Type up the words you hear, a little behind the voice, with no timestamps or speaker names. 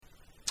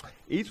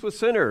Eats with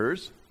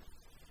Sinners,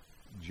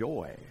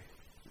 joy.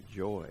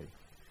 Joy.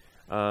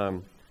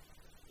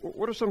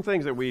 What are some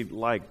things that we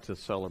like to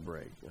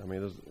celebrate? I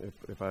mean,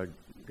 if I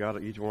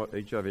got each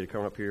of you to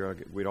come up here,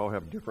 we'd all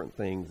have different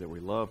things that we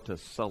love to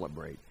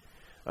celebrate.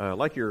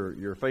 Like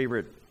your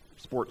favorite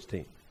sports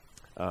team.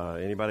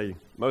 Anybody?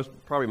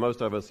 Probably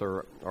most of us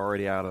are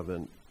already out of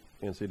the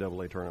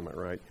NCAA tournament,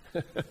 right?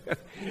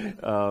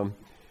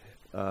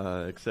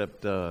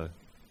 Except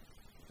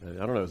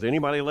I don't know. Is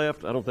anybody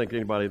left? I don't think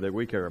anybody that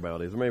we care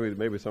about is.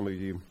 Maybe some of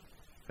you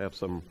have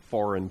some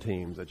foreign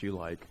teams that you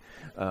like.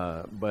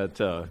 But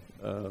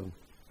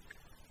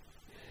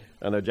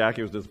I know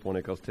Jackie was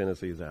disappointed because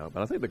Tennessee's out.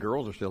 But I think the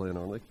girls are still in,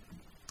 aren't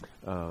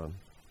they?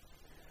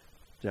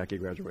 Jackie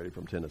graduated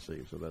from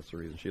Tennessee, so that's the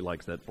reason she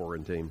likes that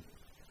foreign team.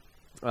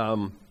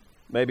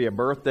 Maybe a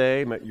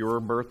birthday, your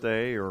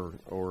birthday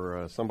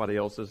or somebody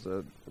else's.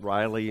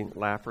 Riley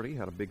Lafferty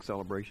had a big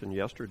celebration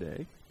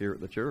yesterday here at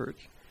the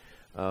church.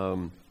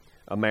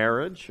 A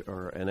marriage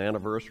or an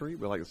anniversary.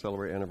 We like to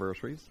celebrate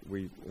anniversaries.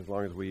 As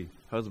long as we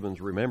husbands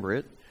remember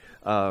it.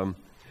 A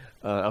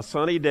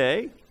sunny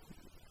day.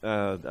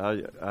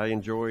 I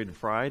enjoyed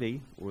Friday.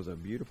 It was a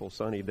beautiful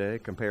sunny day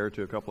compared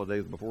to a couple of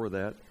days before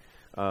that.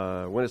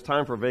 When it's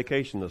time for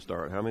vacation to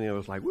start, how many of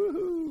us like,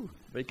 woohoo,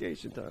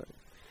 vacation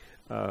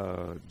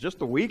time? Just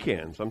the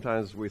weekend.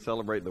 Sometimes we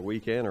celebrate the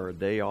weekend or a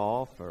day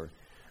off. Or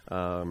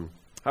how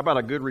about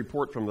a good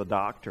report from the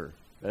doctor?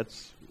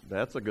 That's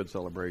a good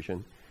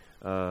celebration.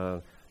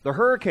 The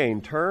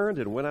hurricane turned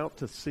and went out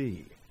to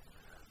sea.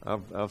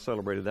 I've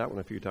celebrated that one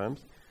a few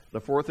times.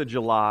 The 4th of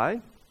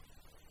July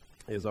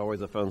is always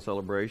a fun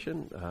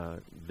celebration.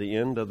 The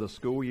end of the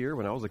school year,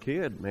 when I was a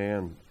kid,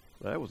 man,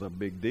 that was a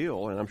big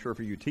deal. And I'm sure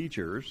for you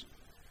teachers,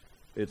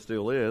 it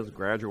still is.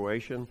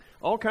 Graduation,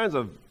 all kinds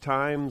of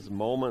times,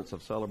 moments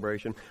of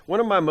celebration. One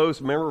of my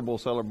most memorable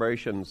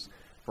celebrations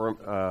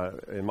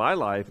in my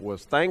life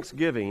was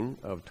Thanksgiving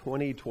of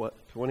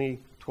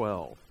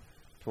 2012.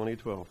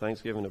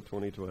 Thanksgiving of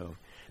 2012.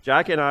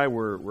 Jackie and I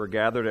were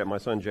gathered at my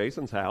son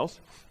Jason's house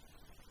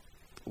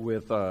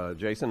with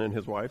Jason and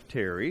his wife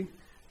Terry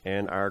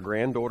and our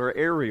granddaughter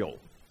Ariel,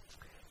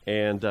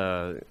 and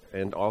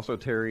also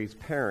Terry's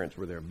parents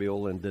were there.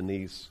 Bill and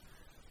Denise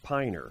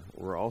Piner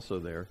were also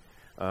there.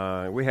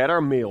 We had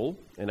our meal,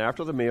 and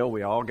after the meal,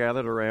 we all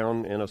gathered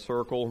around in a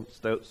circle,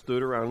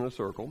 stood around in a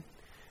circle,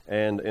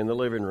 and in the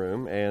living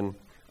room,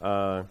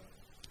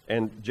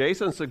 and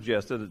Jason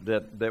suggested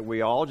that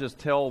we all just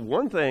tell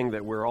one thing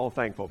that we're all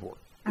thankful for.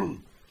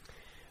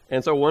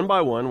 And so one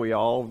by one, we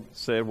all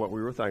said what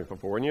we were thankful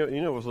for. And you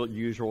know, it was the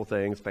usual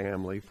things,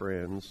 family,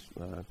 friends,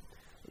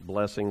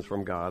 blessings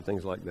from God,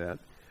 things like that.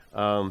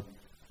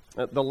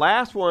 The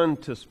last one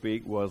to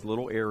speak was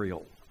little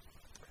Ariel,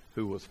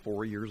 who was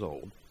 4 years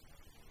old.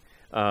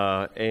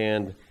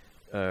 And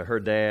her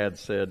dad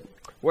said,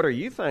 "What are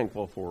you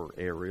thankful for,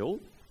 Ariel?"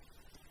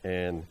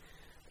 And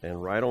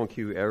right on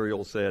cue,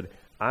 Ariel said,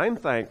 "I'm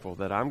thankful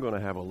that I'm going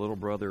to have a little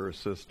brother or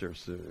sister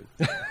soon."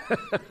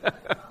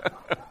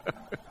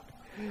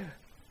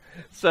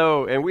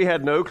 So, and we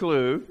had no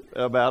clue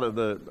about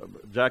it,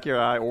 Jackie or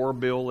I, or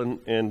Bill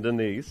and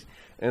Denise.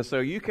 And so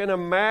you can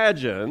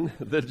imagine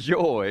the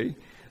joy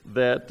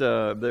that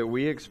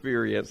we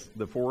experienced,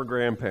 the four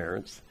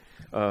grandparents,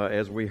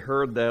 as we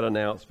heard that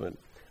announcement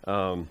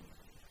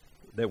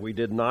that we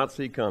did not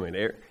see coming.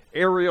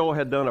 Ariel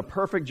had done a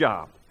perfect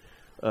job,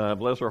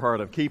 bless her heart,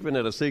 of keeping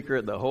it a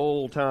secret the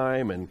whole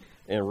time, and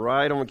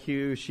right on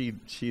cue, she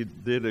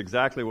did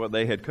exactly what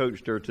they had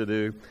coached her to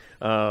do.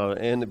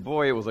 And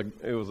boy, it was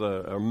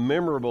a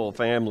memorable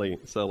family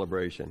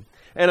celebration.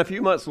 And a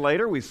few months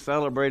later, we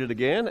celebrated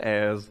again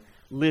as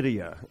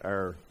Lydia,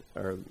 our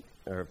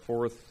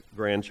fourth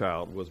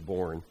grandchild, was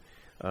born.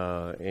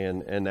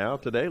 And now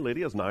today,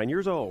 Lydia's 9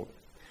 years old.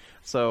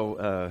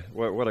 So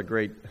what a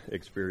great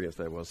experience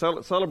that was.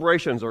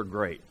 Celebrations are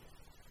great,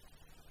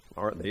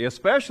 aren't they?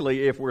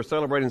 Especially if we're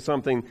celebrating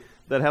something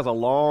that has a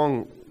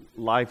long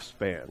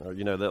lifespan, or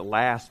that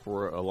lasts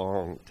for a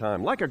long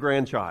time, like a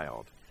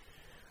grandchild.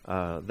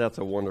 That's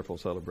a wonderful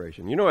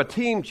celebration. A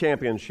team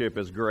championship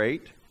is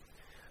great.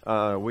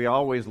 We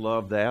always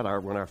love that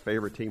when our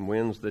favorite team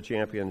wins the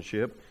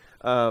championship.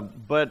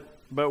 But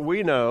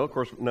we know, of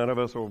course, none of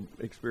us will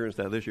experience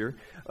that this year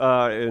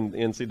in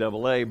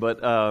NCAA.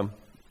 But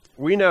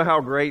we know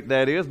how great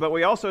that is. But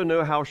we also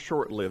know how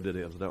short-lived it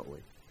is, don't we?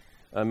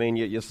 I mean,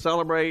 you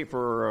celebrate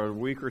for a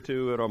week or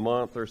two or a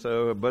month or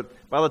so, but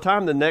by the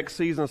time the next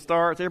season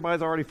starts,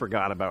 everybody's already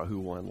forgot about who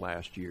won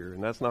last year,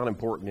 and that's not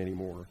important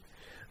anymore.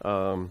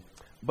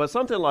 But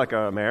something like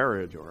a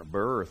marriage or a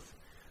birth,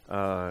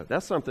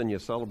 that's something you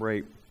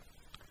celebrate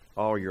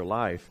all your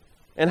life.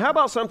 And how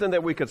about something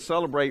that we could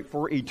celebrate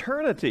for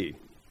eternity?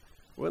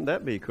 Wouldn't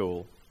that be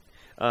cool?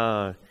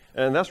 And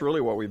that's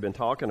really what we've been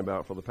talking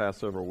about for the past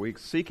several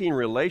weeks, seeking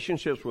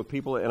relationships with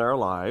people in our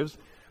lives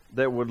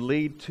that would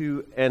lead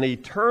to an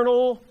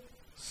eternal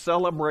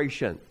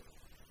celebration,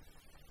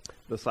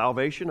 the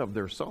salvation of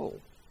their soul.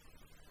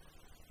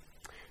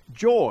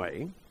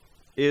 Joy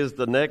is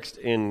the next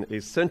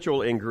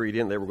essential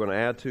ingredient that we're going to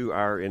add to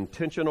our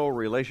intentional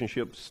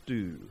relationship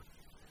stew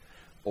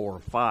or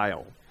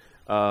file.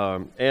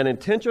 An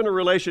intentional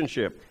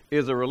relationship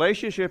is a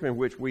relationship in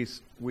which we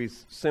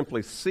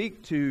simply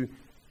seek to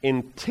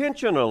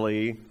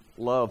intentionally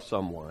love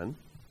someone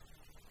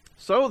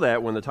so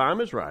that when the time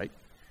is right,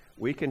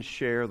 we can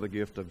share the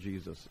gift of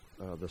Jesus,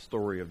 the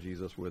story of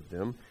Jesus with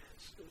them,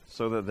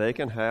 so that they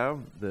can have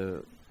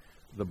the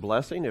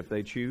blessing, if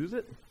they choose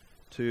it,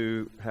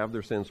 to have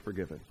their sins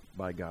forgiven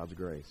by God's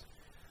grace.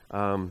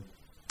 And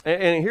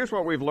here's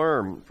what we've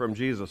learned from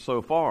Jesus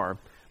so far.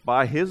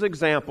 By his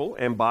example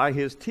and by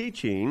his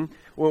teaching,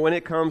 when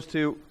it comes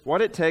to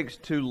what it takes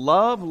to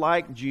love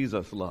like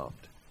Jesus loved,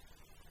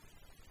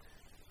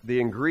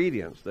 the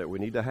ingredients that we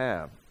need to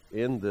have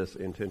in this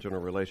intentional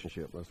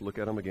relationship. Let's look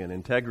at them again.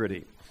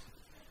 Integrity,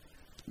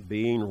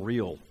 being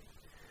real,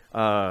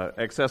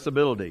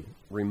 accessibility,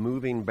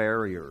 removing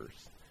barriers,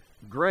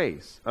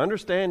 grace,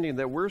 understanding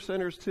that we're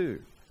sinners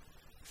too,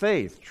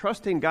 faith,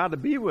 trusting God to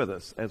be with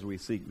us as we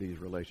seek these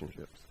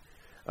relationships.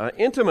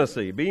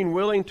 Intimacy, being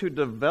willing to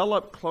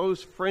develop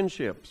close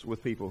friendships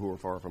with people who are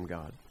far from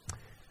God.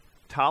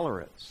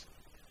 Tolerance,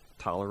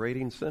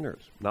 tolerating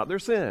sinners. Not their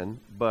sin,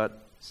 but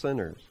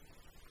sinners.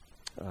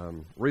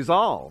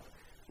 Resolve,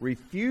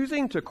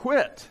 refusing to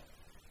quit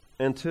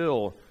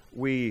until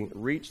we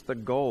reach the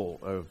goal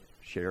of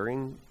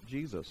sharing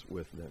Jesus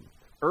with them.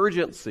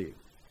 Urgency,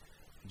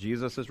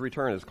 Jesus'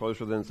 return is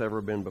closer than it's ever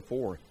been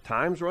before.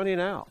 Time's running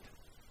out.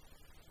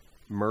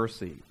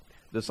 Mercy,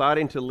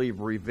 deciding to leave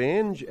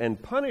revenge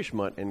and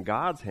punishment in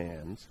God's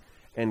hands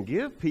and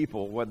give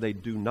people what they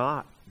do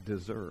not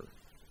deserve,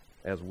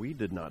 as we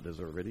did not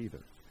deserve it either.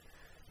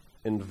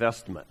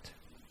 Investment,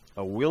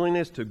 a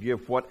willingness to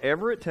give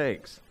whatever it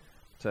takes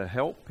to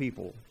help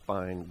people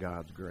find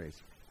God's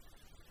grace.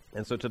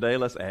 And so today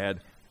let's add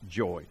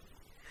joy.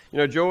 You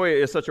know, joy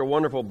is such a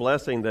wonderful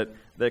blessing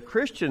that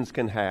Christians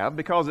can have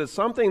because it's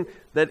something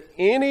that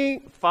any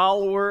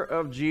follower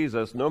of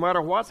Jesus, no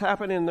matter what's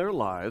happened in their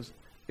lives,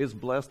 is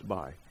blessed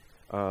by.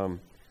 No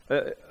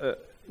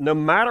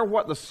matter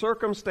what the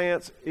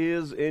circumstance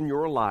is in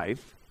your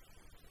life,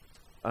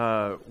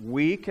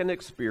 we can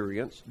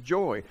experience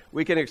joy.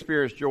 We can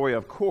experience joy,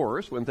 of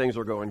course, when things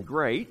are going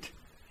great.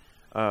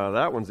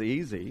 That one's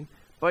easy.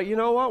 But you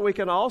know what? We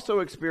can also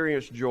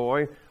experience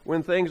joy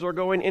when things are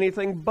going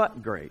anything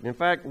but great. In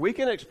fact, we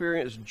can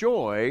experience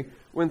joy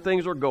when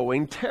things are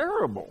going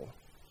terrible.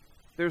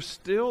 There's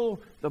still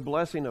the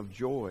blessing of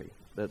joy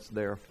that's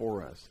there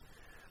for us.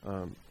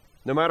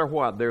 No matter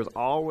what, there's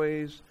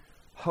always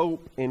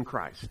hope in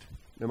Christ.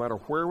 No matter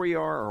where we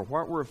are or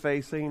what we're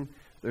facing,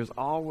 there's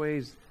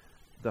always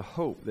the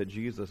hope that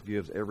Jesus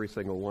gives every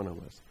single one of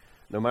us.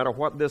 No matter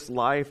what this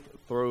life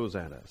throws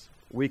at us,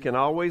 we can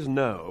always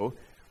know,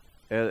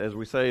 as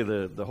we say,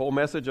 the whole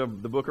message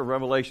of the book of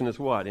Revelation is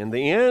what? In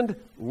the end,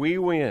 we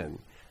win.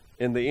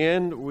 In the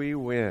end, we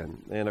win.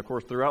 And of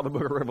course, throughout the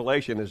book of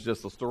Revelation is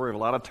just a story of a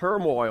lot of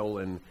turmoil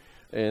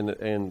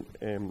and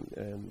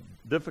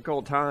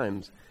difficult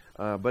times.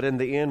 But in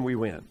the end, we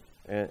win.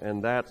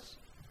 And that's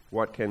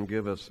what can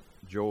give us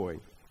joy.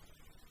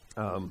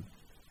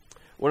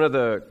 One of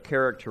the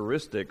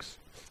characteristics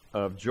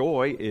of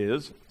joy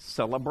is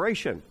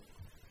celebration.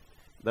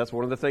 That's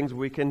one of the things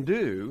we can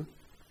do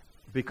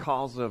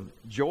because of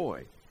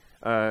joy.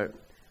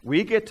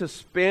 We get to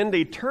spend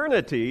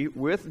eternity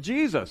with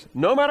Jesus.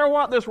 No matter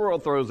what this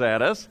world throws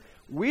at us,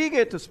 we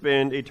get to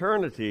spend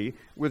eternity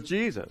with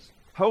Jesus.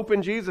 Hope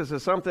in Jesus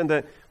is something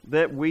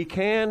that we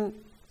can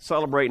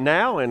celebrate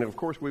now, and of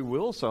course we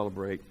will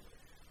celebrate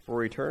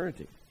for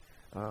eternity.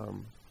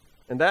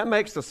 And that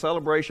makes the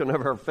celebration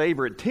of our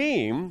favorite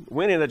team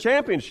winning the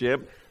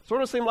championship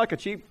sort of seem like a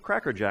cheap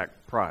Cracker Jack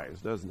prize,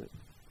 doesn't it?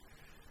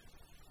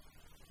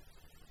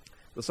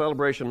 The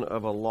celebration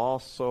of a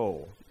lost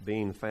soul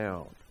being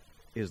found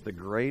is the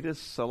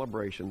greatest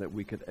celebration that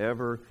we could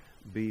ever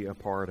be a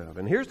part of.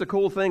 And here's the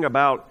cool thing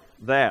about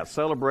that,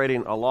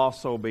 celebrating a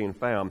lost soul being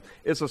found.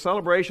 It's a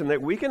celebration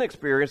that we can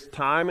experience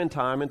time and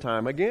time and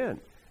time again.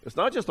 It's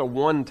not just a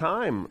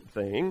one-time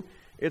thing.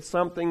 It's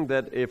something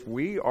that if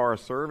we are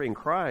serving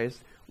Christ,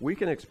 we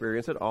can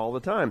experience it all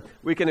the time.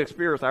 We can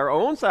experience our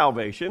own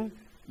salvation,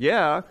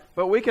 yeah,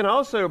 but we can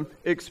also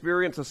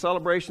experience a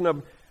celebration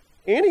of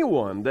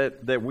anyone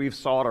that we've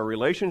sought a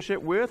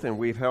relationship with and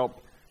we've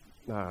helped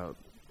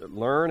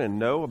learn and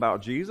know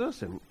about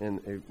Jesus,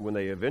 and when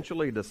they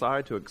eventually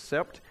decide to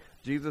accept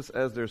Jesus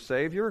as their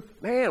Savior,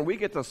 man, we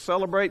get to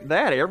celebrate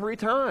that every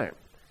time.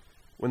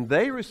 When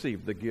they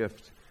receive the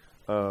gift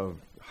of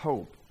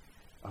hope,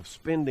 of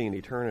spending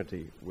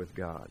eternity with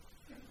God.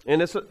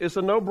 And it's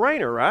a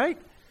no-brainer, right?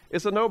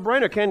 It's a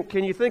no-brainer.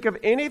 Can you think of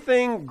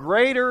anything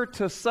greater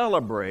to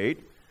celebrate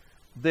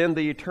than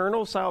the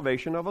eternal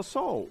salvation of a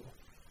soul?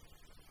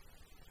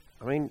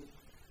 I mean,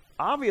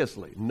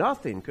 obviously,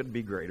 nothing could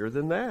be greater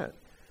than that.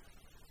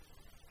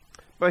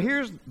 But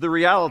here's the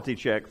reality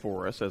check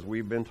for us, as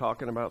we've been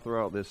talking about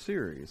throughout this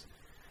series.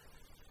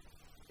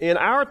 In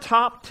our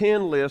top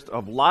 10 list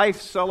of life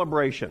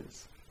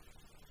celebrations,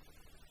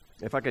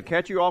 if I could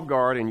catch you off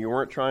guard and you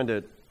weren't trying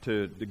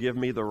to give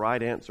me the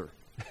right answer.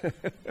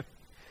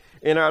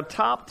 In our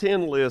top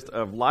 10 list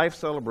of life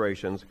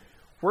celebrations,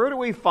 where do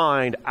we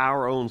find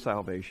our own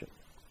salvation?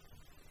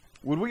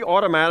 Would we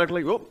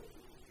automatically,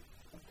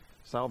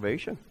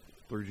 salvation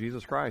through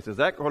Jesus Christ? Is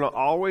that going to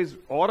always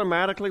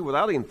automatically,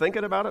 without even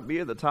thinking about it, be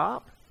at the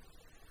top?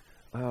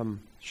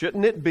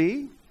 Shouldn't it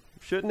be?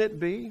 Shouldn't it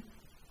be?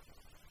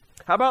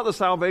 How about the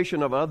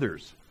salvation of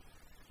others?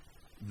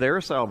 Their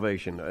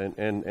salvation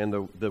and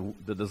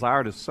the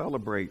desire to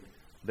celebrate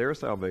their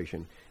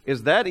salvation.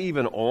 Is that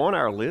even on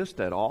our list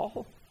at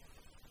all?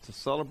 To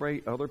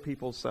celebrate other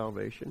people's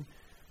salvation?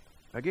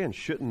 Again,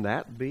 shouldn't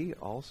that be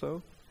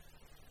also?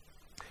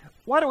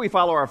 Why do we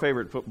follow our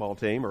favorite football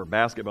team or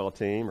basketball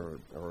team or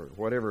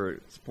whatever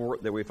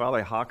sport that we follow,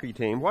 a hockey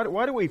team?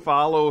 Why do we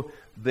follow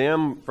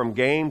them from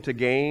game to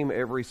game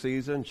every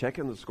season,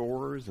 checking the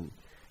scores? And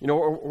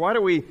why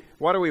do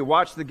we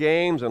watch the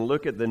games and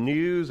look at the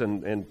news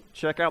and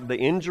check out the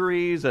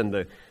injuries and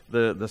the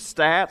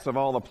stats of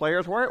all the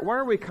players? Why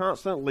are we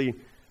constantly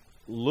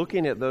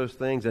looking at those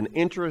things and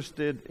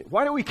interested?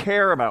 Why do we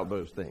care about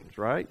those things,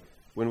 right,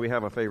 when we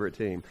have a favorite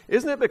team?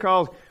 Isn't it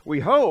because we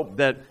hope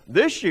that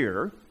this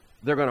year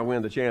they're going to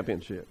win the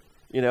championship?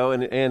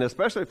 And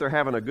especially if they're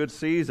having a good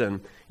season,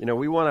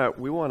 we want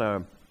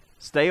to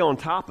stay on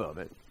top of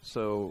it.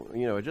 So,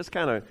 it just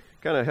kind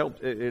of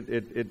helps.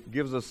 It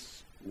gives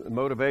us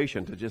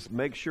motivation to just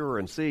make sure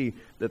and see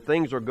that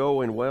things are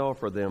going well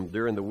for them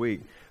during the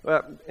week.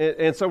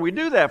 And so we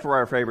do that for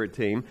our favorite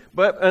team.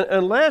 But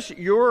unless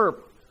you're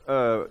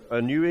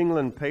a New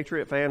England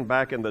Patriot fan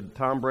back in the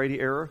Tom Brady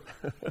era,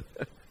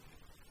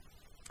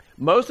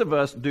 most of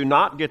us do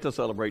not get to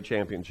celebrate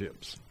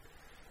championships.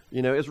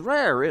 It's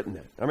rare, isn't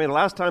it? I mean, the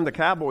last time the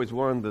Cowboys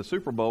won the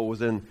Super Bowl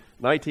was in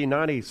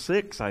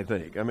 1996, I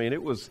think. I mean,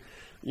 it was,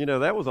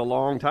 that was a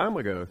long time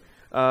ago.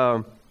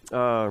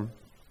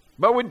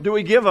 But do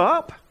we give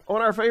up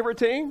on our favorite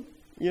team?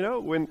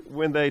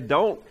 When they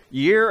don't,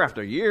 year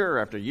after year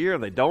after year,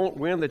 they don't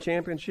win the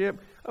championship?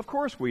 Of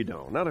course we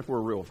don't, not if we're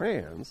real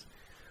fans.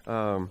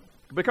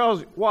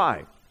 Because,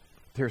 why?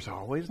 There's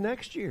always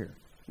next year.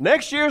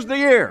 Next year's the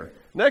year.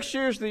 Next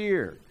year's the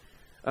year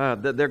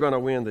that they're going to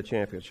win the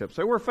championship.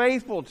 So we're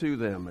faithful to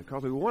them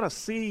because we want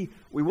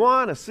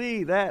to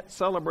see that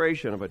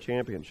celebration of a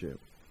championship.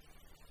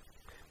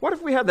 What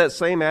if we had that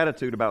same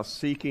attitude about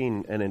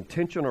seeking an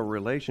intentional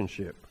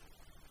relationship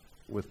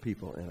with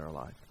people in our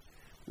life?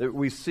 That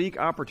we seek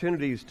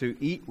opportunities to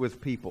eat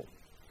with people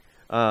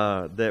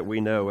that we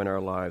know in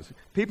our lives.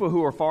 People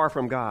who are far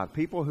from God.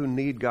 People who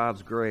need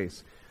God's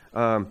grace.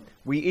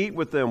 We eat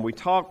with them. We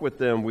talk with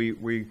them.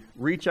 We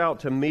reach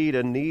out to meet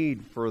a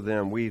need for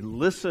them. We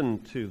listen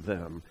to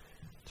them,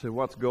 to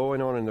what's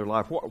going on in their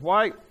life.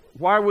 Why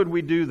would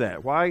we do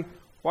that? Why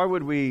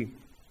would we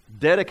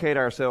dedicate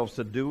ourselves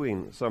to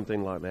doing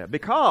something like that?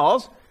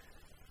 Because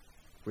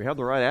if we have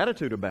the right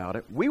attitude about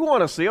it, we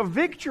want to see a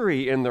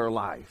victory in their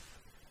life.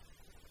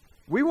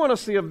 We want to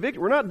see a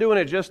victory. We're not doing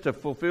it just to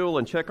fulfill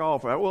and check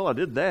off, well, I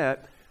did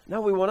that.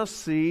 No, we want to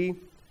see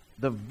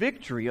the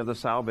victory of the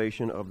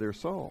salvation of their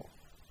soul.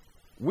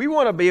 We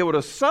want to be able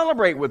to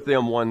celebrate with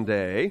them one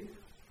day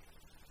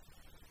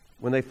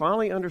when they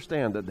finally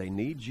understand that they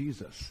need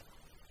Jesus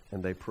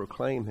and they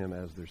proclaim Him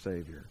as their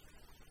Savior.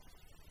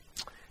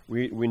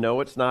 We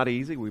know it's not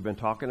easy. We've been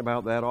talking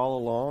about that all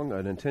along.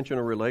 An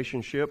intentional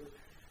relationship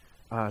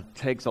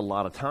takes a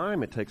lot of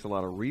time. It takes a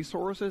lot of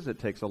resources. It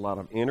takes a lot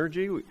of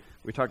energy.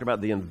 We talked about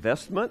the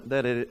investment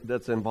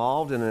that's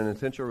involved in an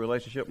intentional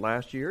relationship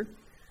last year.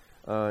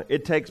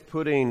 It takes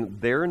putting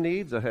their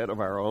needs ahead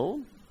of our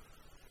own.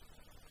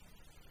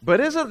 But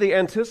isn't the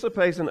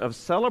anticipation of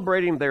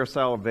celebrating their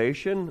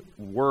salvation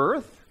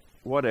worth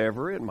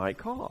whatever it might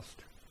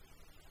cost?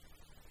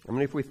 I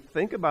mean, if we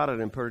think about it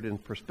and put it in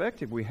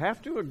perspective, we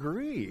have to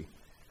agree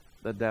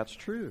that that's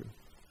true.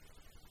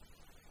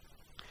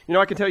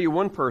 I can tell you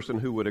one person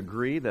who would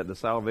agree that the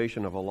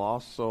salvation of a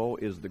lost soul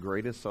is the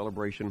greatest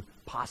celebration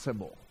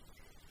possible.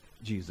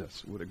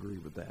 Jesus would agree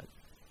with that.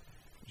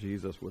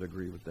 Jesus would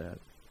agree with that.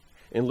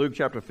 In Luke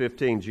chapter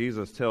 15,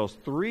 Jesus tells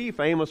 3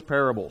 famous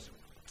parables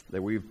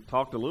that we've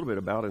talked a little bit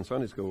about in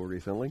Sunday school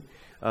recently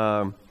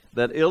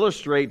that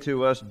illustrate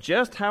to us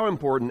just how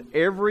important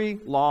every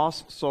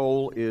lost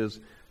soul is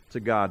to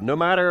God. No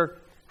matter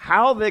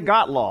how they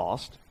got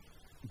lost,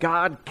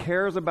 God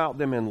cares about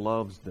them and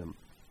loves them.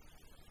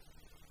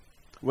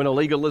 When a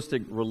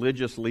legalistic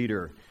religious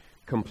leader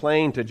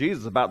complained to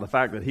Jesus about the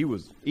fact that He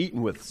was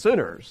eating with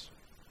sinners,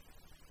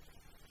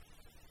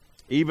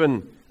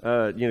 even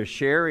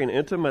sharing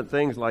intimate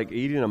things like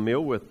eating a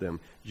meal with them,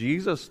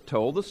 Jesus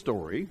told the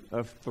story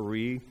of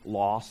 3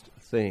 lost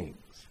things: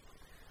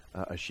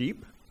 a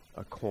sheep,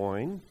 a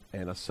coin,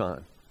 and a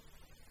son.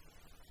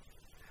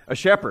 A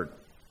shepherd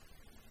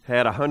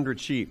had 100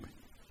 sheep,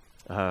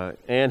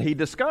 and he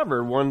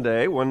discovered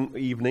one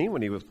evening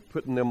when he was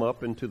putting them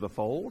up into the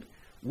fold,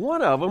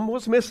 one of them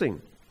was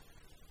missing.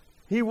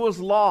 He was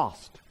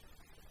lost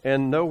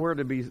and nowhere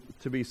to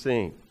be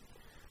seen.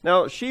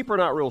 Now, sheep are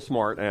not real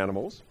smart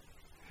animals.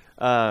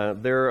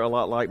 They're a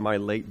lot like my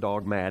late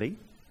dog, Maddie,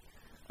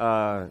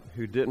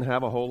 who didn't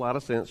have a whole lot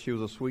of sense. She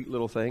was a sweet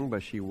little thing,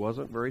 but she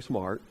wasn't very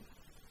smart.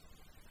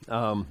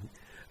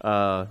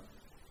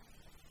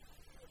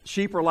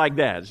 Sheep are like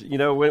that. You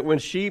know, when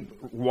sheep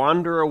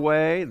wander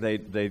away,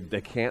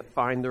 they can't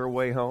find their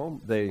way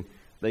home.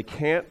 They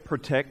can't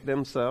protect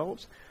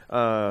themselves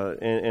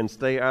and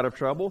stay out of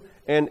trouble.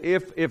 And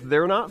if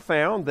they're not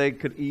found, they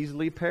could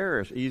easily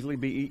perish, easily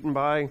be eaten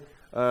by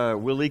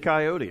Willie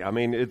Coyote. I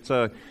mean, it's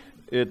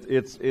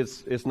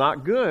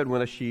not good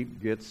when a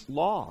sheep gets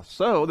lost.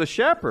 So the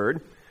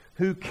shepherd,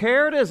 who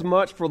cared as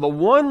much for the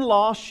one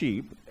lost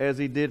sheep as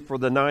he did for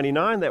the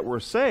 99 that were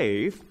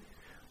saved,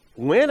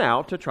 went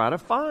out to try to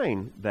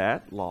find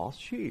that lost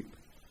sheep.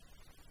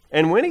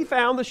 And when he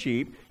found the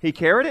sheep, he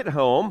carried it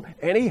home,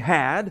 and he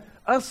had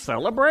a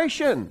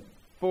celebration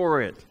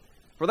for it,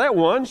 for that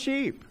one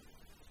sheep.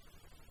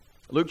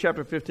 Luke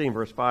chapter 15,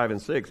 verse 5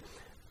 and 6.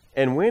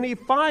 And when he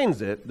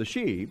finds it, the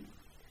sheep,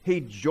 he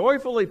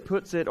joyfully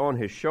puts it on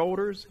his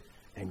shoulders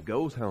and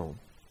goes home.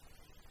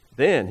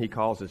 Then he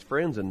calls his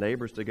friends and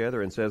neighbors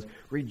together and says,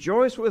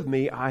 "Rejoice with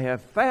me, I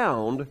have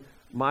found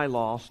my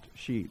lost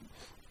sheep."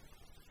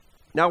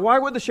 Now, why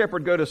would the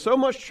shepherd go to so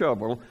much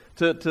trouble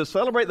to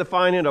celebrate the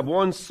finding of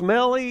one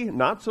smelly,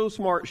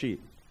 not-so-smart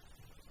sheep?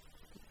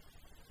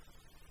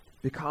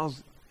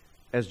 Because,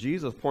 as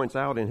Jesus points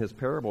out in his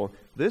parable,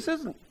 this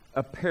isn't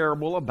a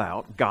parable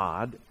about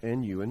God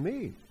and you and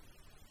me.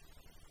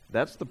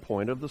 That's the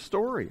point of the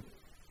story.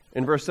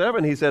 In verse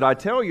 7, he said, "I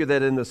tell you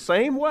that in the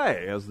same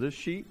way as this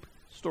sheep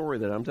story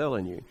that I'm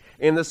telling you,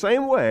 in the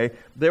same way,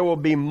 there will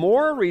be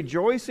more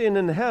rejoicing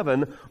in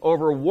heaven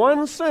over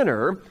one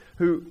sinner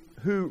who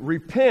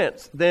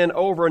repents than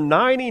over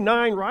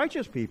 99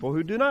 righteous people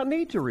who do not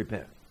need to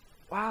repent."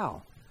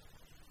 Wow.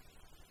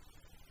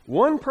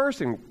 One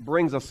person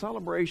brings a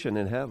celebration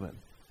in heaven.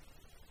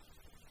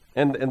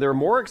 And they're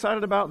more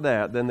excited about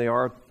that than they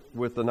are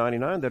with the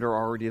 99 that are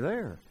already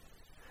there.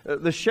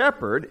 The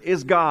shepherd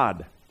is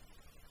God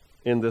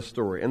in this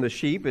story, and the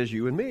sheep is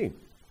you and me.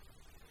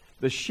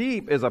 The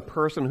sheep is a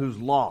person who's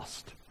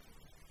lost,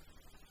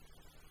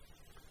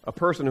 a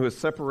person who is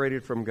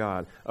separated from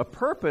God, a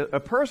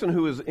person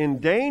who is in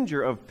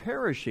danger of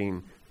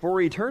perishing for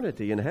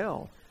eternity in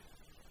hell,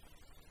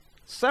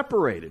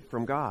 separated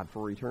from God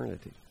for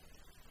eternity.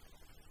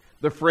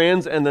 The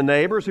friends and the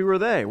neighbors, who are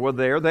they? Well,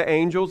 they're the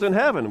angels in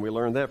heaven. We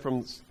learned that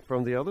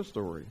from the other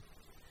story.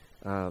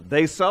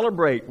 They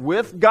celebrate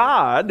with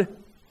God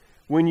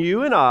when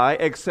you and I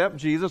accept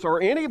Jesus,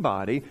 or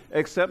anybody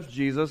accepts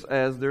Jesus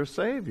as their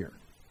Savior.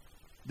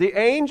 The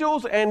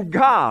angels and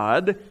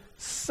God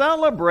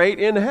celebrate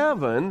in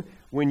heaven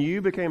when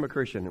you became a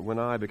Christian, when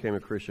I became a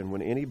Christian,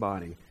 when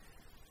anybody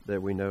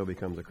that we know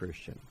becomes a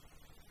Christian.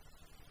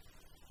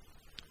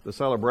 The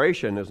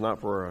celebration is not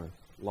for a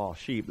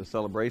lost sheep. The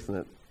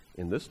celebration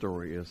in this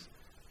story is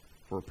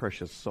for a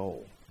precious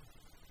soul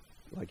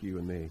like you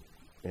and me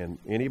and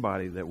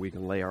anybody that we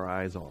can lay our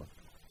eyes on.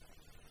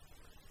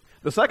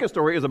 The second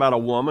story is about a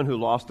woman who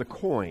lost a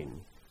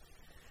coin.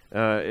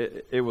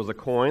 It was a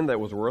coin that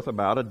was worth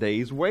about a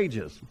day's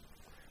wages.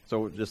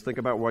 So just think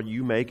about what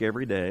you make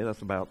every day.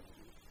 That's about,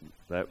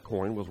 that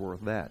coin was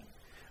worth that.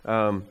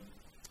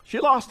 She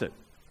lost it.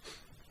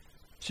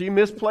 She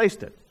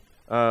misplaced it.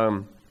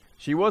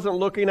 She wasn't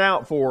looking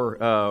out for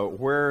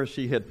where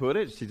she had put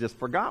it. She just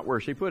forgot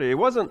where she put it. It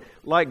wasn't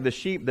like the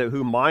sheep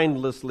who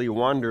mindlessly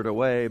wandered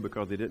away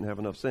because they didn't have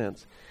enough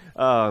sense.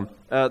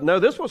 No,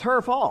 this was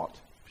her fault.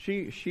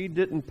 She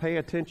didn't pay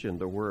attention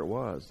to where it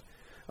was.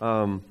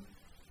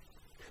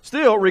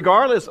 Still,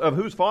 regardless of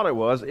whose fault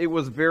it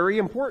was very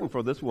important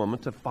for this woman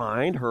to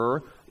find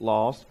her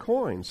lost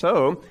coin.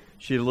 So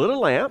she lit a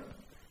lamp.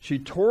 She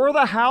tore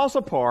the house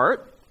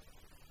apart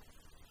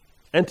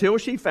until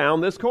she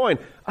found this coin.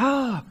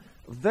 Ah,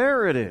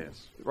 there it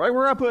is, right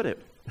where I put it.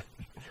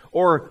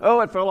 Or, oh,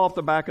 it fell off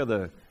the back of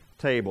the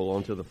table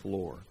onto the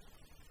floor.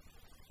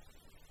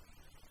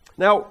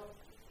 Now,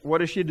 what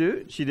does she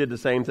do? She did the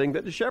same thing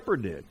that the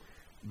shepherd did.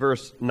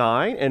 Verse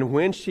 9, and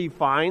when she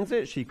finds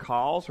it, she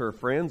calls her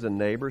friends and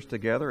neighbors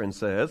together and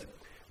says,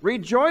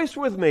 "Rejoice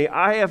with me,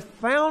 I have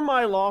found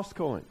my lost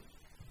coin."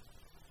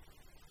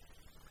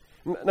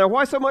 Now,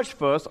 why so much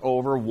fuss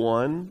over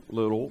one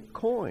little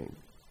coin?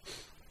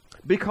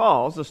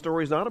 Because the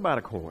story is not about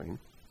a coin.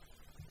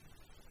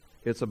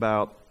 It's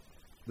about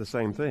the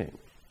same thing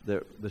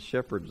that the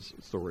shepherd's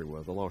story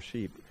was, the lost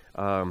sheep.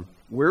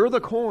 We're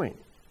the coin.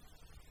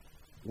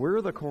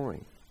 We're the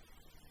coin.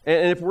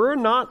 And if we're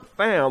not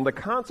found, the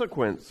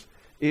consequence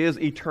is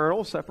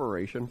eternal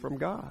separation from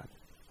God.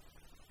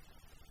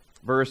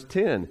 Verse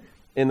 10,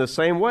 in the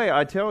same way,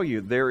 I tell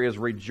you, there is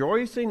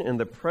rejoicing in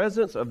the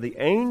presence of the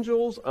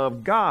angels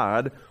of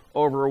God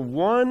over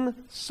one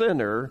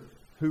sinner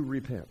who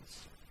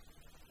repents.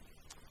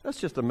 That's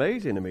just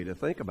amazing to me to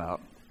think about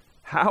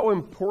how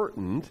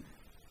important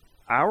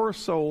our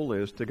soul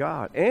is to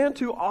God and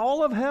to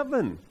all of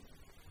heaven.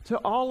 To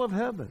all of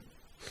heaven.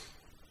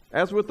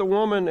 As with the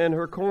woman and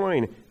her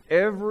coin,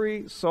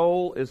 every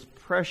soul is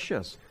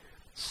precious.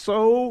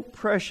 so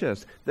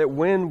precious that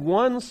when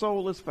one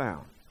soul is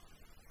found,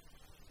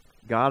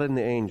 God and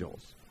the angels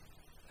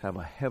have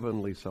a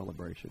heavenly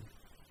celebration.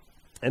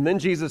 And then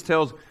Jesus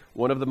tells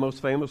one of the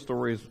most famous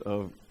stories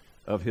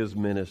of his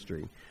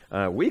ministry.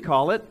 We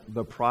call it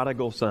the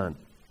prodigal son.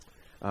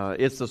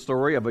 It's the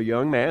story of a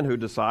young man who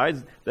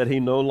decides that he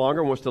no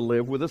longer wants to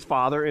live with his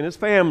father and his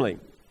family.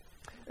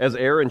 As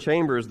Aaron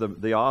Chambers,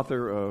 the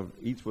author of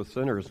EatsWith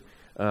Sinners,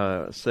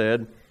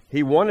 said,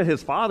 he wanted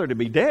his father to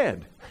be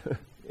dead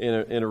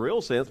in a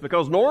real sense,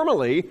 because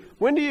normally,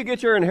 when do you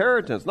get your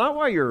inheritance? Not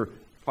while your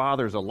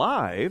father's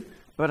alive,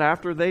 but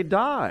after they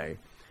die.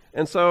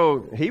 And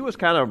so he was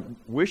kind of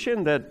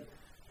wishing that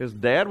his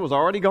dad was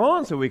already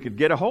gone so he could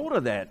get a hold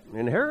of that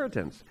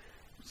inheritance.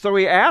 So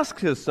he asked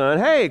his son,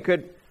 hey,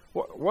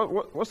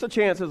 what's the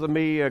chances of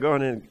me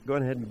going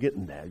ahead and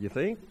getting that? You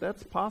think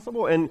that's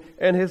possible? And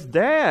his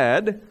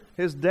dad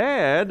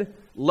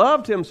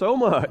loved him so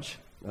much,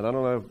 and I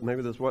don't know,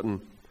 maybe this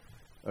wasn't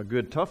a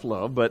good tough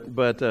love,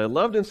 but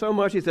loved him so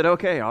much, he said,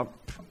 okay, I'll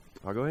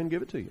go ahead and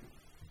give it to you.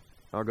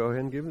 I'll go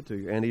ahead and give it to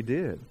you. And he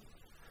did.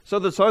 So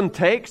the son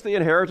takes the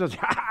inheritance.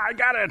 I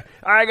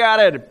got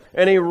it.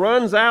 And he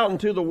runs out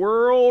into the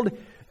world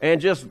and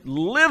just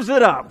lives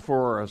it up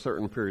for a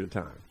certain period of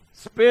time.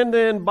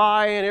 Spending,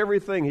 buying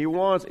everything he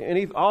wants,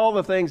 and all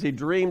the things he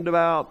dreamed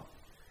about.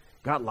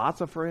 Got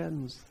lots of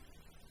friends,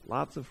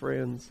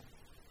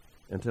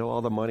 until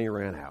all the money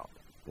ran out.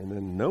 And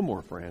then no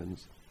more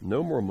friends,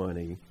 no more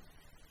money.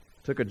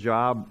 Took a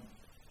job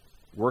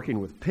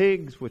working with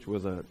pigs, which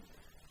was a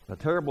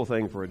terrible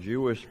thing for a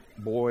Jewish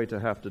boy to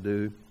have to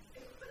do.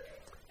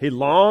 He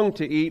longed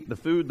to eat the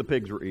food the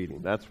pigs were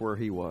eating. That's where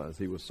he was.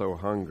 He was so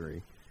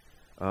hungry.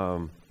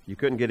 You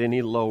couldn't get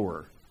any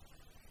lower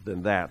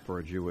than that for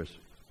a Jewish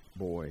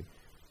boy.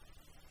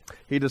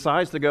 He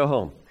decides to go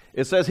home.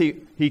 It says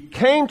he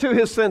came to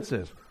his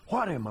senses.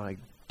 What am I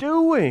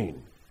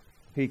doing?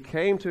 He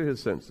came to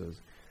his senses,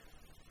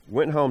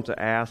 went home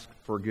to ask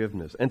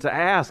forgiveness, and to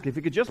ask if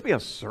he could just be a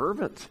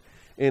servant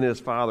in his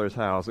father's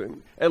house.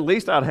 And at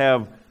least I'd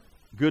have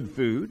good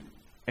food,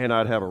 and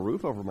I'd have a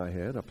roof over my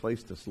head, a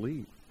place to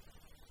sleep.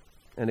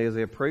 And as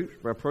he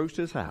approached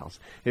his house,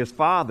 his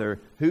father,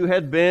 who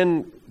had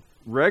been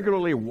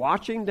regularly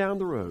watching down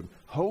the road,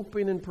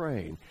 hoping and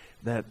praying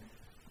that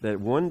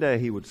one day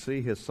he would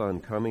see his son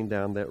coming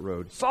down that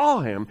road,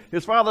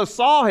 his father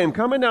saw him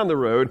coming down the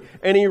road,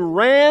 and he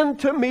ran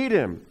to meet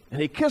him,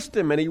 and he kissed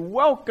him, and he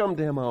welcomed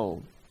him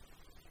home.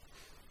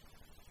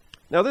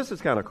 Now this is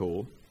kind of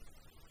cool.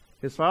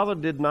 His father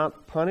did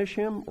not punish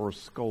him or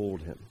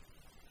scold him.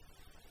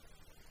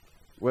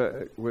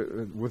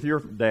 With your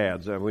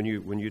dads, when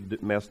you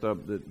messed up,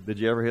 did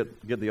you ever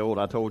get the old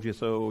 "I told you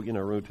so"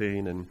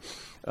 routine, and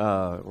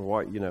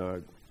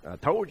I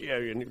told you,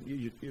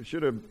 and you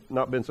should have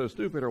not been so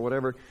stupid or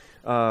whatever.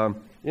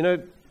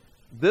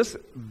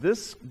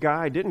 This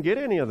guy didn't get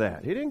any of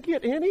that. He didn't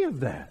get any of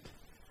that.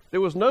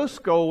 There was no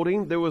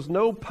scolding. There was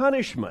no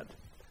punishment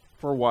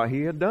for what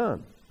he had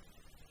done.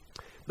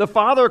 The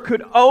father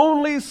could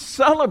only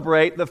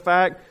celebrate the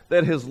fact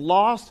that his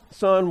lost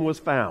son was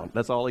found.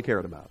 That's all he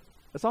cared about.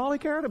 That's all he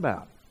cared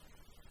about.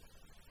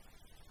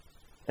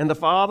 And the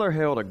father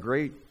held a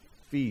great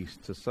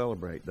feast to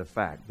celebrate the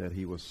fact that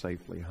he was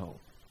safely home.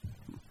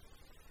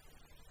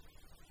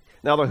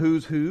 Now, the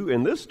who's who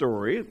in this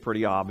story is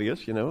pretty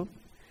obvious,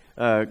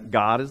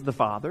 God is the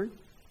father.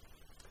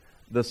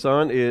 The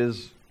son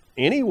is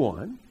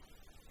anyone,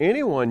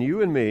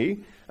 you and me,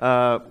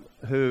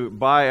 who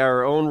by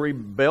our own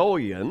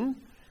rebellion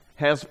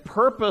has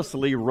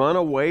purposely run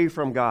away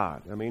from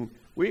God. I mean,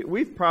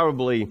 we've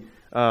probably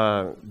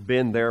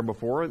been there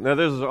before. Now,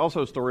 there's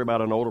also a story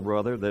about an older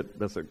brother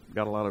that's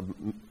got a lot of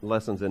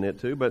lessons in it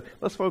too, but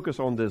let's focus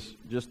on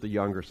just the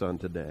younger son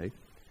today.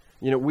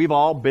 We've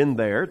all been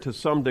there to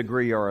some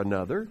degree or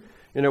another.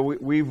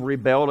 We've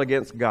rebelled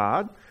against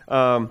God.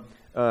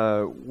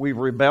 We've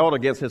rebelled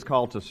against His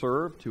call to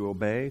serve, to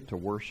obey, to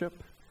worship.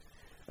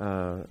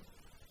 How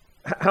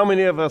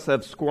many of us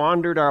have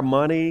squandered our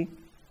money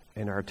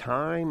and our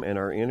time and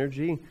our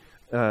energy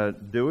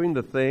doing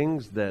the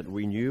things that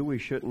we knew we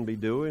shouldn't be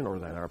doing, or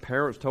that our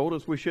parents told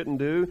us we shouldn't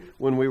do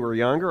when we were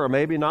younger, or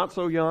maybe not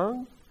so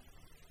young?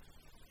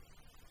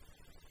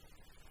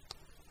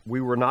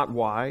 We were not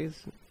wise.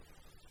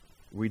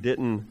 We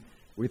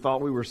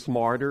thought we were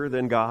smarter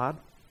than God,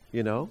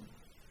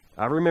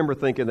 I remember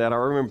thinking that. I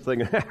remember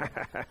thinking,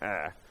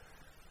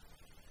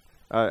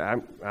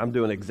 I'm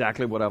doing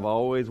exactly what I've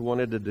always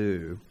wanted to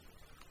do,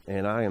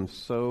 and I am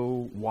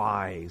so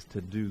wise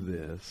to do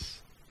this.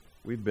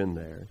 We've been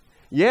there.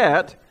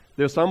 Yet,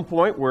 there's some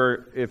point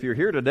where, if you're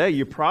here today,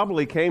 you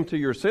probably came to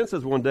your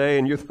senses one day,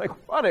 and you're like,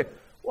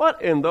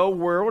 what in the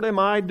world am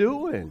I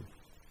doing?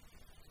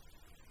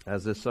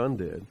 As this son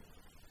did.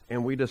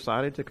 And we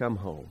decided to come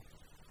home.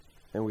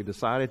 And we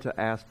decided to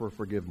ask for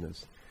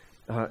forgiveness.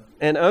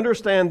 And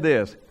understand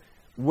this.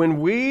 When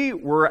we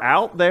were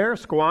out there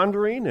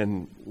squandering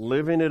and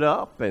living it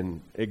up and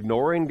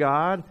ignoring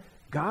God,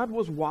 God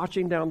was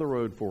watching down the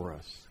road for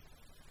us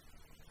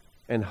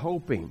and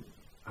hoping,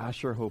 I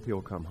sure hope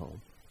He'll come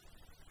home.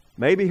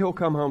 Maybe he'll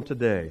come home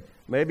today.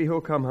 Maybe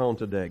he'll come home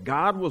today.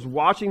 God was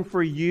watching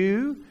for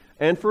you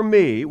and for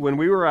me when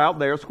we were out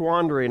there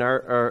squandering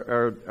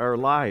our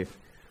life.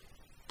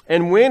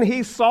 And when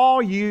he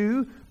saw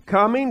you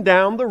coming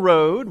down the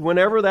road,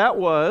 whenever that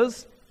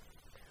was,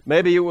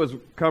 maybe it was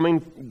coming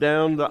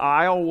down the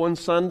aisle one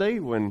Sunday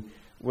when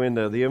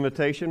the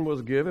invitation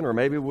was given, or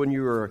maybe when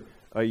you were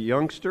a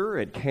youngster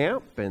at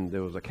camp and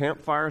there was a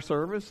campfire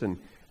service and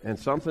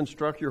something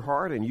struck your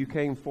heart and you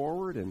came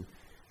forward and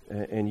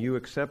you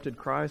accepted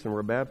Christ and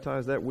were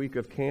baptized that week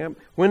of camp.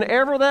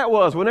 Whenever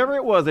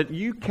it was that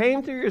you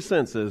came to your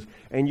senses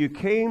and you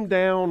came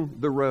down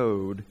the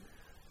road,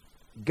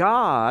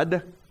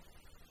 God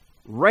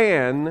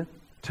ran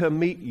to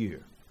meet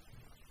you.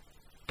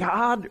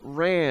 God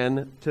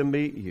ran to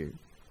meet you.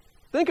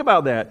 Think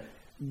about that.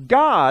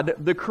 God,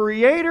 the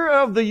creator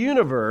of the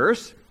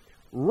universe,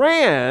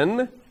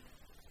 ran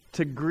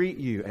to greet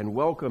you and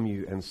welcome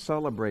you and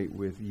celebrate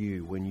with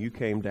you when you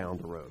came down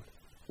the road,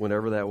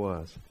 whenever that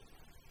was.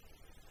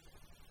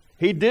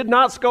 He did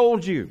not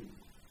scold you.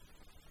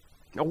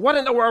 Now, what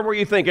in the world were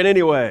you thinking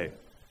anyway?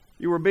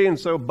 You were being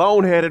so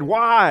boneheaded.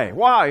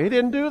 Why? He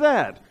didn't do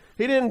that.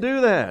 He didn't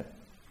do that.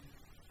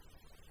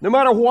 No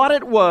matter what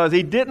it was,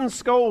 he didn't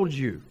scold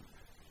you,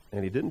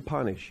 and he didn't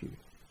punish you.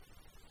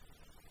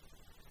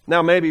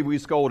 Now, maybe we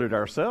scolded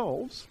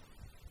ourselves,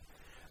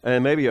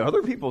 and maybe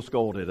other people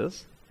scolded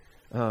us.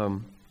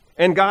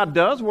 And God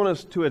does want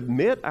us to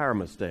admit our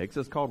mistakes.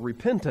 It's called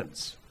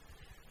repentance.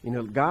 You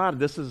know, God,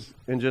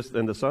 and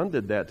the Son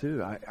did that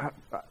too.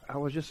 I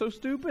was just so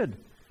stupid.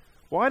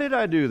 Why did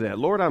I do that?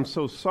 Lord, I'm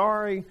so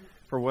sorry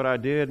for what I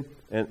did,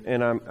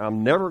 and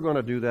I'm never going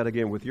to do that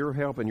again. With your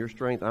help and your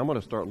strength, I'm going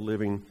to start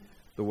living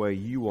the way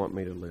you want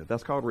me to live.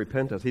 That's called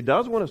repentance. He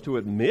does want us to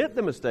admit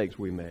the mistakes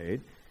we made,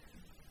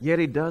 yet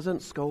he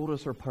doesn't scold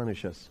us or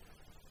punish us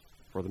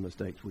for the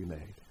mistakes we made.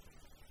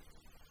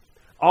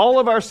 All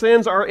of our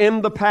sins are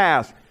in the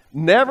past,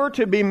 never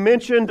to be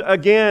mentioned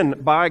again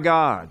by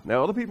God.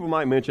 Now, other people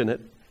might mention it,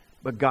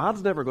 but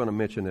God's never going to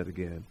mention it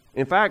again.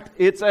 In fact,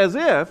 it's as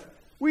if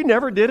we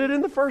never did it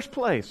in the first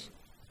place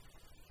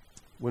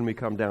when we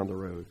come down the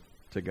road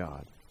to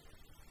God.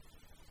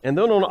 And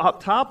then on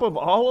top of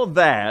all of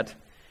that,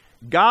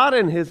 God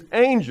and his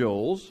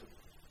angels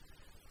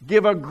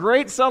gave a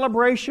great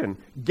celebration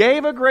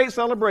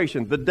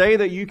the day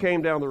that you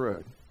came down the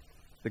road,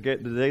 the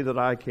day that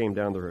I came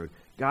down the road.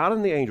 God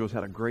and the angels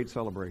had a great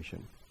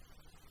celebration.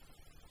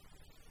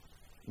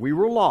 We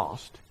were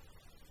lost,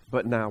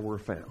 but now we're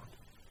found.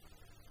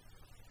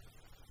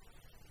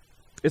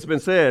 It's been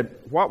said,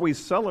 what we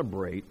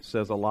celebrate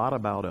says a lot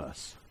about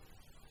us.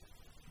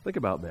 Think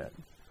about that.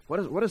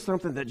 What is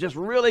something that just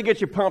really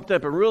gets you pumped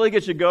up and really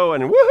gets you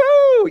going and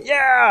woohoo,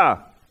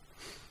 yeah!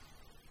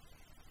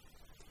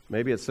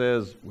 Maybe it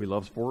says we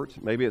love sports.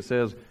 Maybe it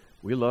says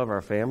we love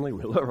our family.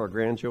 We love our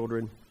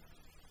grandchildren.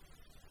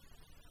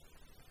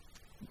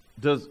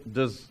 Does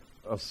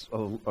a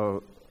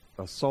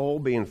soul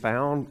being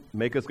found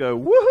make us go,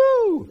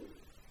 woohoo?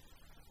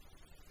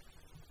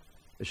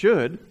 It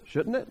should,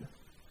 shouldn't it?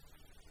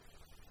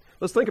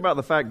 Let's think about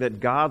the fact that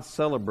God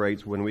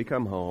celebrates when we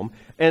come home,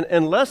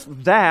 and let's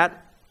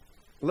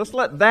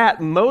let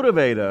that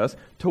motivate us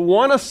to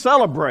want to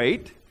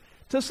celebrate,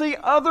 to see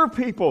other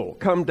people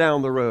come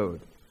down the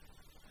road,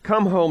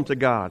 come home to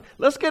God.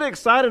 Let's get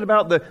excited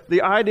about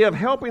the idea of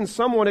helping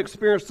someone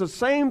experience the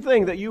same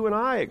thing that you and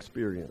I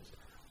experienced,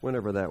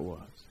 whenever that was.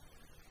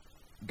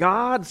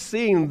 God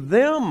seeing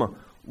them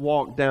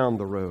walk down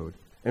the road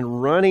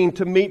and running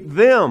to meet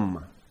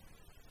them.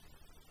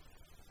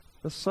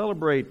 Let's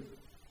celebrate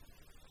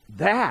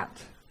that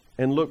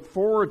and look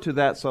forward to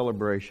that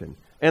celebration.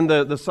 And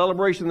the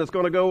celebration that's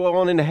going to go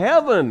on in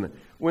heaven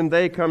when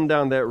they come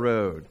down that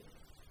road.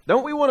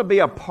 Don't we want to be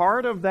a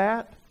part of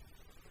that?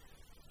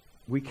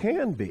 We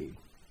can be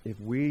if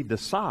we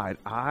decide,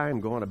 I'm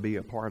going to be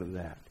a part of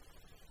that,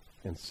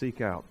 and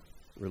seek out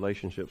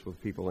relationships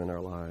with people in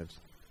our lives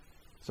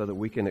so that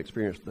we can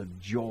experience the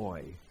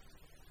joy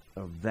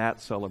of that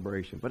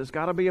celebration. But it's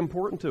got to be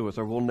important to us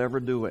or we'll never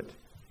do it.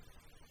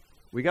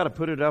 We got to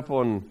put it up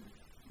on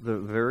the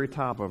very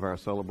top of our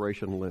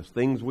celebration list,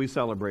 things we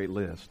celebrate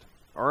list.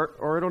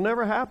 Or it'll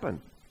never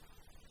happen.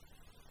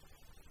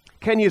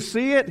 Can you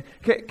see it?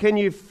 Can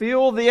you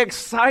feel the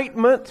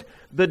excitement,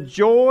 the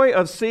joy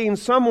of seeing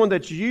someone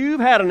that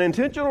you've had an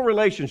intentional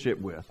relationship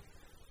with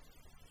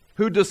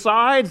who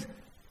decides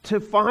to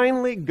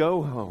finally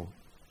go home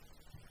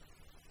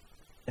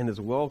and is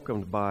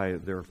welcomed by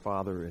their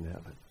Father in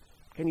heaven?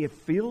 Can you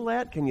feel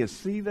that? Can you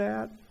see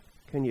that?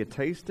 Can you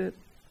taste it?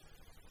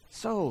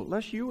 So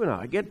let's you and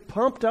I get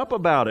pumped up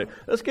about it.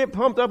 Let's get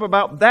pumped up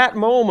about that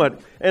moment,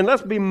 and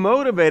let's be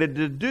motivated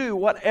to do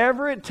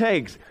whatever it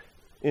takes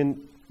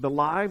in the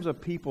lives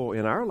of people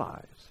in our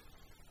lives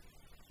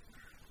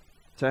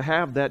to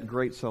have that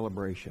great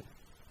celebration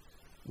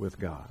with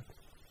God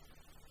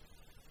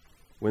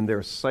when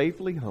they're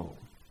safely home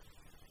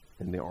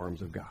in the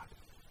arms of God.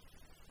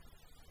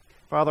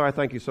 Father, I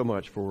thank you so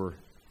much for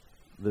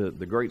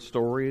the great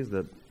stories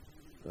of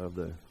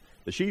the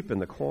sheep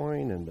and the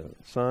coin and the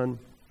son.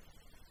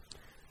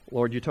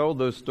 Lord, you told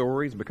those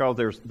stories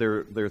because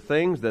they're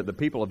things that the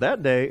people of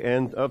that day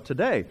and of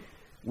today,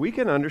 we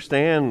can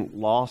understand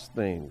lost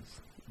things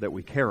that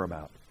we care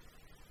about.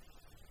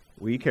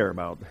 We care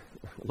about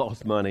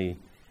lost money,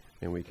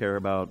 and we care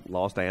about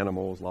lost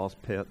animals,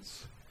 lost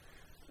pets.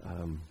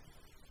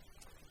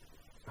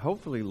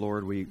 Hopefully,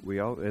 Lord, we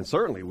all, and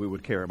certainly we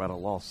would care about a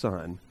lost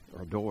son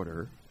or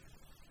daughter.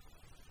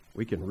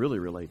 We can really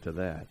relate to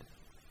that.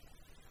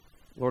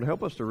 Lord,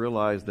 help us to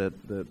realize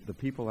that the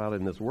people out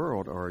in this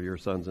world are your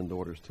sons and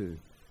daughters too.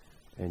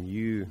 And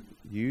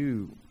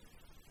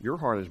your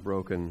heart is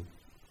broken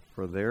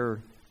for their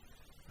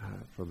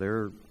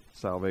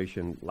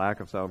salvation,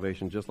 lack of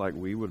salvation, just like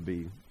we would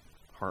be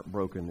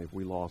heartbroken if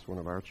we lost one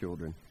of our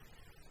children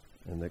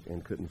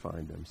and couldn't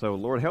find them. So,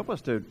 Lord, help us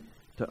to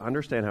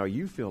understand how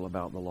you feel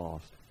about the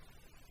lost,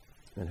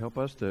 and help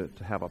us to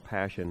have a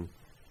passion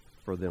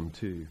for them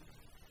too,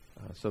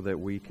 so that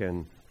we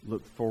can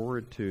look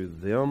forward to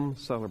them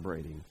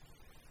celebrating,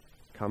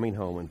 coming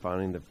home and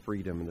finding the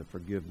freedom and the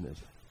forgiveness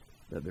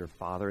that their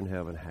Father in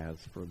heaven has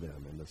for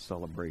them, and the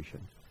celebration.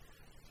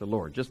 So,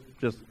 Lord, just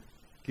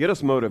get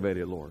us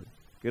motivated, Lord.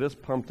 Get us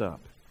pumped up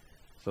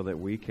so that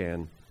we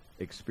can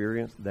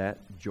experience that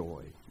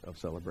joy of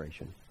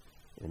celebration.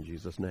 In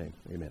Jesus' name,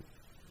 amen.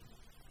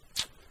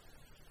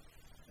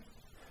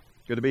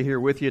 Good to be here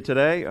with you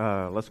today.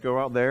 Let's go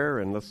out there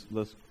and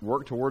let's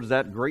work towards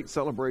that great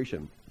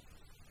celebration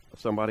of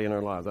somebody in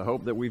our lives. I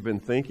hope that we've been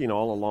thinking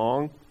all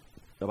along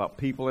about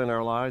people in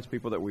our lives,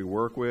 people that we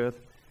work with,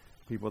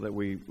 people that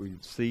we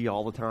see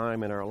all the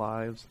time in our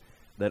lives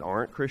that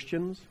aren't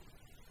Christians,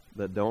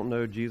 that don't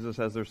know Jesus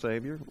as their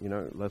Savior. You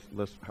know,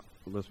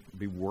 let's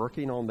be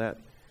working on that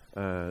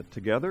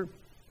together.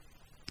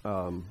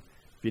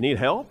 If you need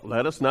help,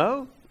 let us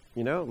know.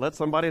 You know, let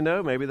somebody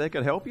know. Maybe they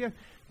could help you.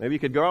 Maybe you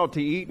could go out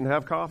to eat and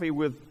have coffee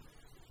with,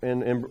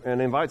 and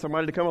invite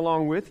somebody to come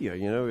along with you.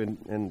 You know,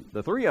 and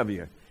the three of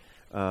you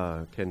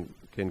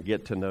can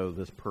get to know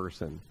this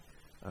person.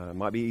 It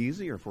might be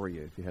easier for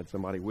you if you had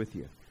somebody with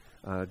you.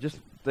 Just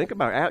think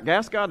about it.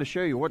 Ask God to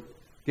show you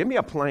give me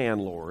a plan,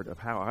 Lord, of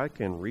how I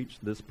can reach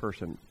this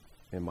person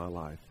in my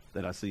life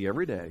that I see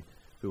every day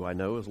who I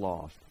know is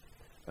lost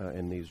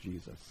and needs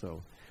Jesus.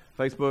 So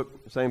Facebook,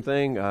 same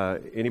thing.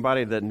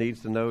 Anybody that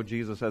needs to know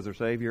Jesus as their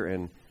Savior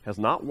and has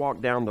not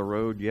walked down the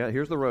road yet,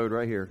 here's the road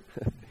right here.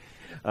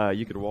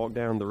 You could walk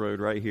down the road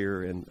right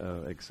here and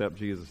accept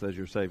Jesus as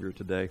your Savior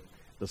today.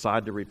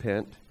 Decide to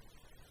repent,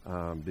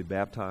 be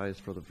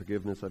baptized for the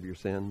forgiveness of your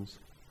sins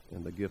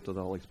and the gift of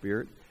the Holy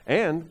Spirit.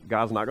 And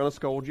God's not going to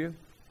scold you.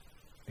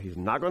 He's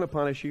not going to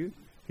punish you.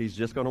 He's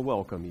just going to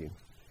welcome you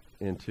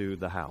into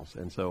the house.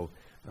 And so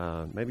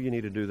maybe you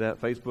need to do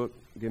that. Facebook,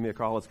 give me a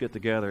call. Let's get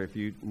together if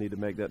you need to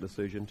make that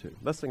decision too.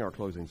 Let's sing our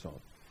closing song.